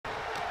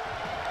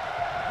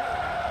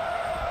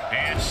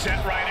And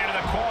sent right into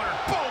the corner.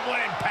 Boom, what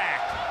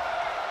impact.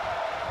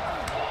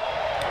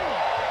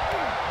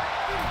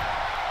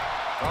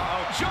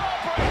 Uh-oh,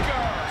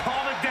 jawbreaker.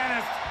 Call the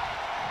dentist.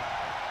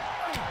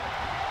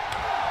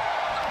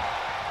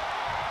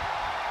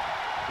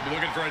 We'll be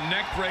looking for a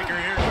neck breaker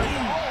here.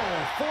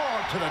 Oh,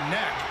 forearm to the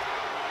neck.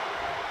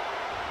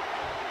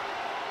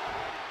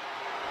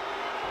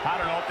 I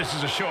don't know if this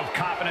is a show of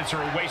confidence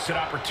or a wasted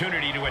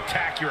opportunity to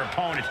attack your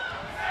opponent.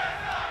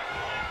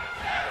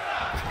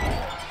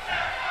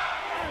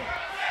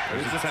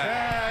 There's the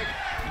tag.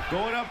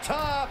 Going up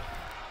top.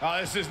 Oh,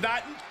 this is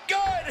not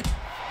good.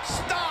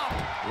 Stop.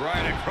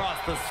 Right across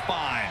the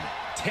spine.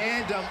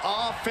 Tandem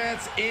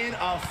offense in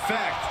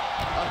effect.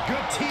 A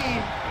good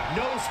team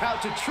knows how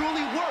to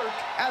truly work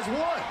as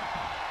one.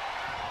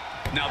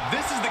 Now,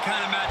 this is the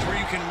kind of match where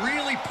you can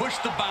really push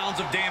the bounds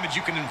of damage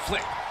you can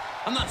inflict.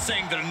 I'm not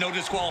saying that a no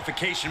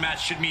disqualification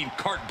match should mean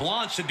carte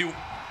blanche to do.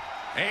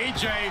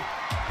 AJ.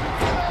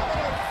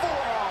 Phenomenal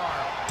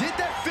forearm. Did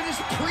that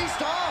finish Priest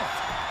off?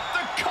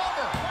 The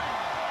cover.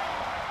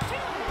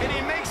 And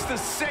he makes the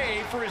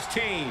save for his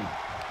team.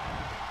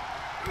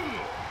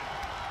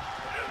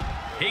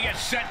 He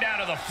gets sent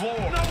down to the floor.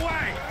 No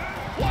way.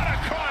 What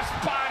a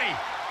crossbody.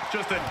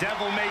 Just a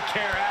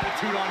devil-may-care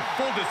attitude on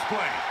full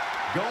display.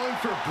 Going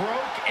for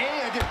broke,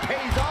 and it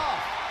pays off.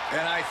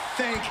 And I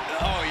think,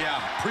 oh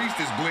yeah, Priest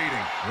is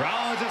bleeding.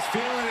 Rollins is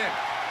feeling it.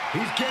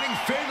 He's getting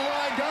Finn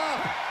lined up.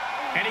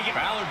 And he gets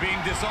Balor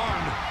being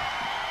disarmed.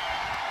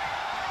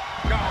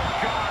 Oh,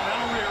 God,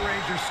 that'll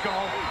rearrange your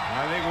skull.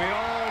 I think we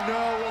all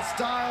know what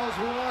Styles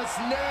wants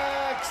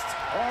next.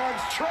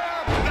 Arms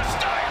trapped. The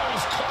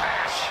Styles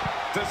clash.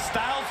 Does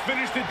Styles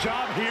finish the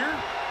job here?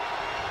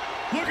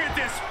 Look at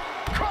this.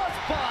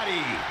 Crossbody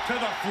To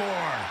the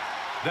floor.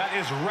 That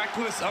is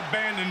reckless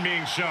abandon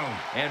being shown.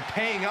 and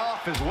paying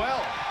off as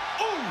well.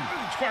 Ooh,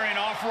 squaring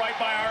off right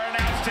by our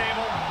announce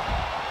table.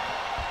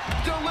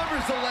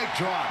 Delivers the leg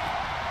drop.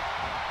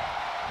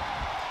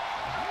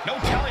 No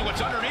telling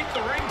what's underneath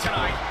the ring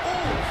tonight.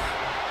 Ooh.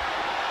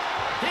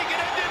 He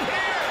can end it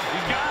here.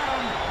 He's got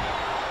him.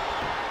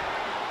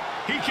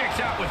 He kicks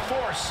out with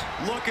force.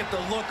 Look at the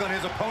look on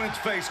his opponent's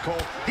face, Cole.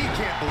 He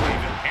can't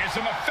believe it. And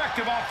some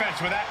effective offense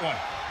with that one.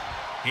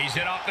 He's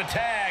in off the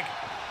tag.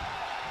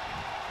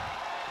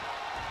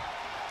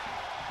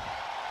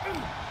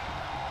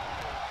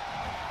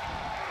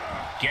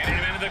 Getting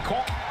him into the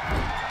corner.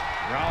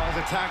 Rollins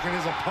attacking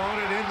his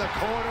opponent in the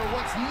corner.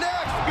 What's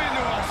next? Into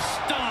a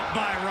stomp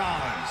by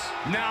Rollins.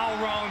 Now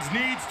Rollins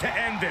needs to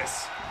end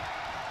this.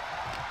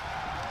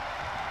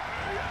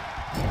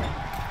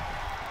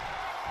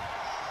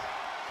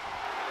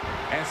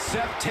 And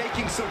Seth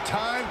taking some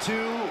time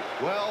to,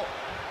 well,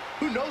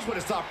 who knows what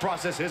his thought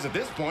process is at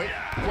this point.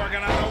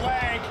 Working on the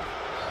leg.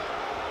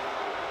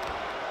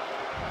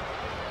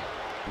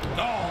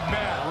 Oh,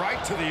 man.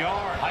 Right to the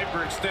arm.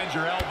 Hyperextend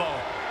your elbow.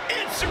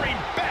 Answering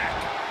back.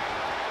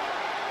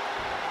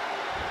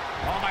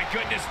 Oh, my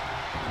goodness.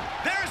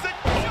 There's the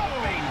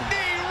jumping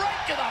knee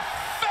right to the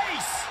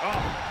face.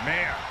 Oh,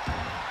 man.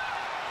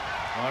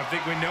 Well, I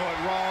think we know what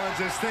Rollins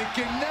is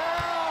thinking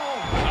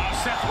now. Oh,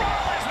 Seth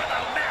Rollins with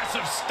a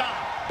massive stomp.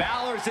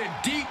 Balor's in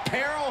deep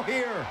peril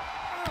here.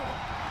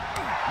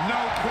 No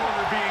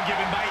quarter being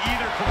given by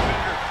either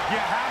competitor. You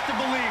have to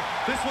believe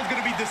this one's going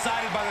to be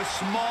decided by the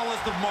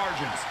smallest of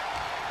margins.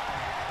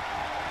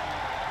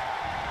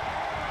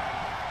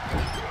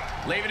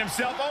 Leaving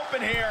himself open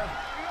here.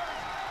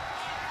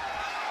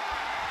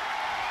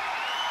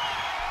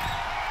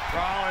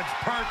 Rollins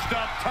perched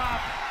up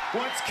top.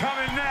 What's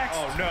coming next?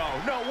 Oh, no.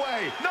 No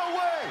way. No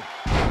way.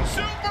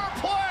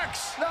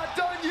 Superplex. Not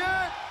done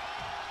yet.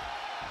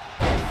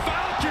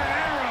 Falcon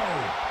arrow.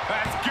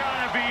 That's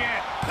gotta be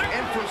it.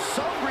 And for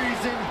some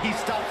reason, he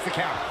stops the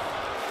count.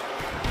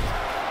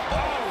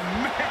 Oh,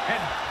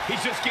 man.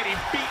 He's just getting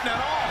beaten on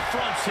all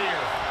fronts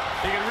here.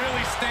 He can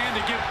really stand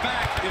to give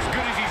back as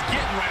good as he's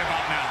getting right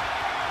about now.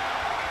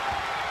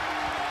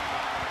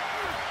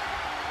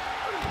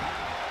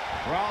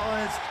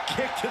 Rollins,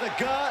 kick to the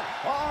gut.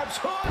 Arms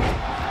hooked.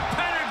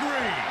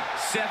 Pedigree.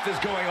 Seth is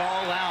going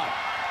all out.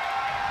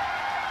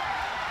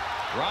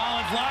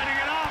 Rollins lining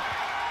it up.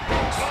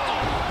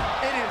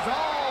 Oh, it is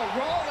all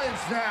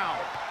Rollins now.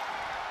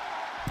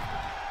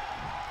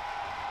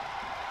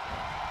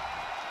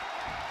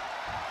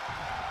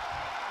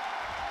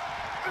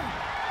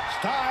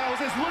 Styles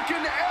is looking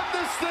to end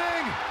this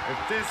thing. If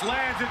this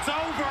lands, it's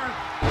over.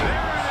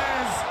 There it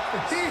is.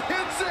 He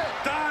hits it.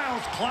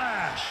 Styles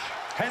clash.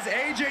 Has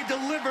AJ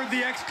delivered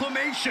the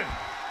exclamation?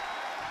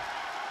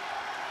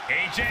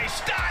 AJ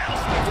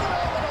Styles.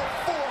 Phenomenal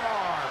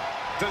forearm.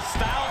 Does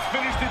Styles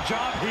finish the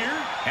job here?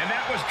 And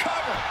that was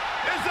cover.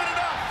 Is it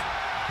enough?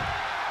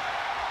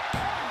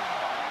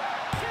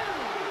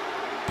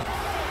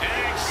 An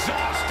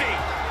exhausting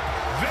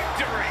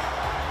victory,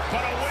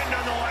 but a win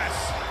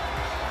nonetheless.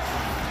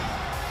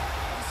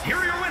 Here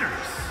are your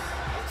winners,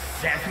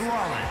 Seth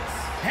Rollins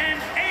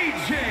and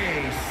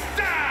AJ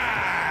Styles.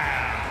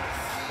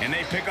 And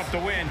they pick up the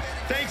win,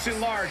 thanks in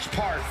large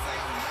part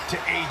to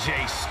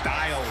AJ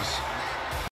Styles.